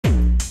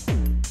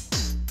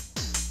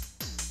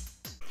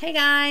Hey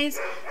guys,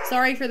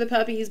 sorry for the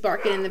puppies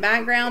barking in the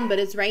background, but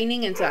it's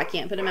raining and so I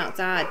can't put them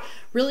outside.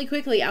 Really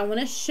quickly, I want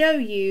to show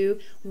you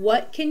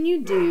what can you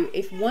do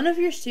if one of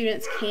your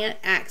students can't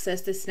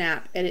access the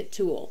Snap Edit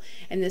tool.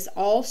 And this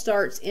all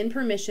starts in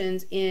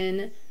permissions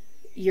in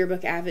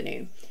Yearbook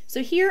Avenue.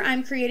 So here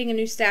I'm creating a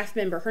new staff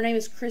member. Her name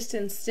is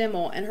Kristen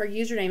Stimmel and her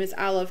username is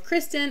I Love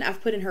Kristen.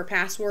 I've put in her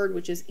password,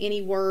 which is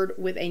any word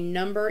with a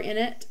number in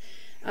it.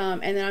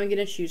 And then I'm going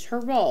to choose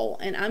her role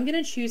and I'm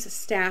going to choose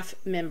staff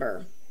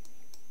member.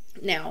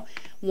 Now,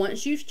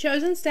 once you've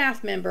chosen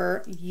staff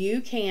member,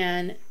 you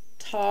can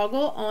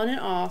toggle on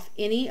and off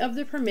any of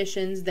the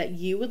permissions that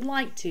you would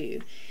like to.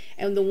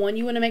 And the one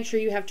you want to make sure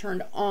you have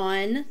turned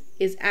on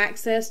is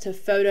access to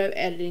photo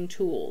editing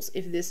tools.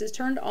 If this is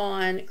turned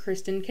on,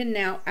 Kristen can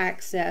now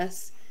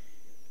access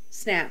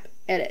Snap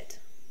Edit.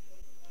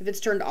 If it's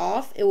turned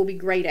off, it will be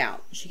grayed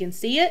out. She can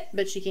see it,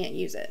 but she can't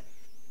use it.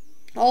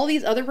 All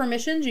these other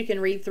permissions you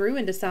can read through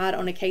and decide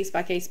on a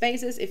case-by-case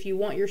basis if you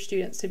want your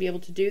students to be able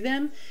to do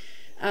them.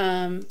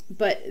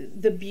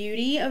 But the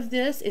beauty of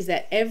this is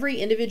that every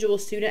individual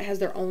student has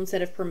their own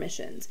set of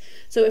permissions.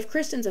 So if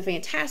Kristen's a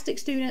fantastic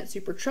student,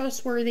 super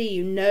trustworthy,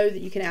 you know that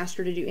you can ask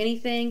her to do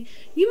anything,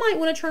 you might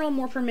want to turn on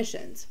more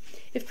permissions.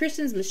 If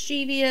Kristen's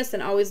mischievous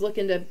and always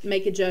looking to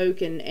make a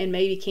joke and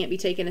maybe can't be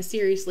taken as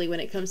seriously when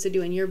it comes to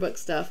doing yearbook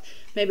stuff,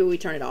 maybe we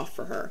turn it off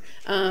for her.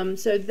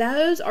 So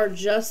those are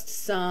just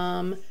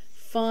some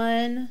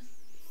fun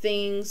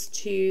things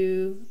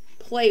to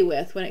play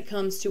with when it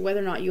comes to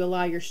whether or not you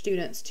allow your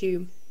students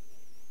to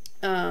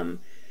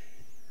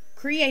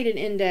create an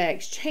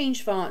index,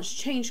 change fonts,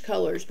 change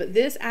colors, but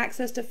this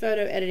access to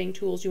photo editing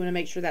tools, you want to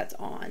make sure that's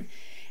on.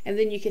 And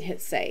then you can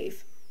hit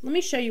save. Let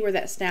me show you where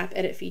that Snap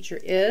Edit feature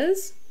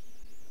is.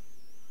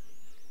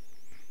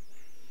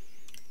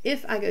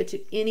 If I go to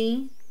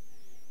any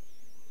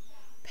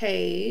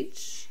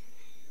page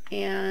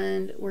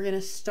and we're going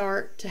to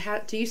start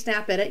to use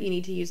Snap Edit, you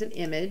need to use an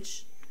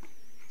image.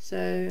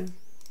 So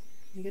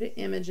you go to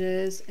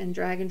images and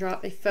drag and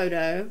drop a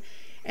photo,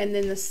 and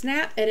then the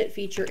Snap Edit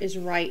feature is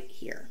right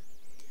here.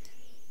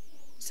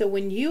 So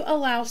when you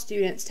allow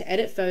students to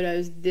edit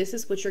photos, this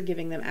is what you're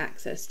giving them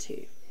access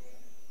to.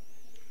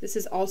 This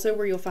is also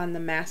where you'll find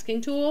the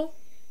masking tool,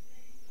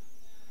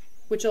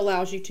 which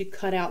allows you to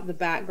cut out the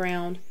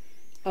background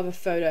of a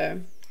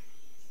photo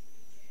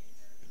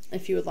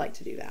if you would like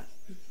to do that.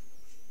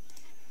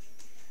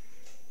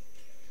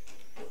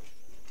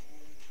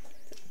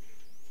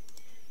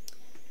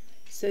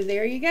 So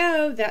there you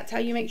go. That's how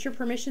you make sure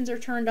permissions are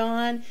turned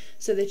on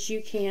so that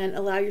you can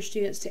allow your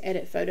students to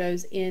edit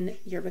photos in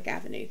Yearbook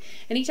Avenue.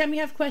 Anytime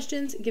you have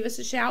questions, give us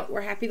a shout. We're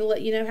happy to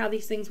let you know how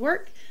these things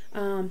work.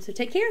 So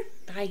take care.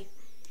 Bye.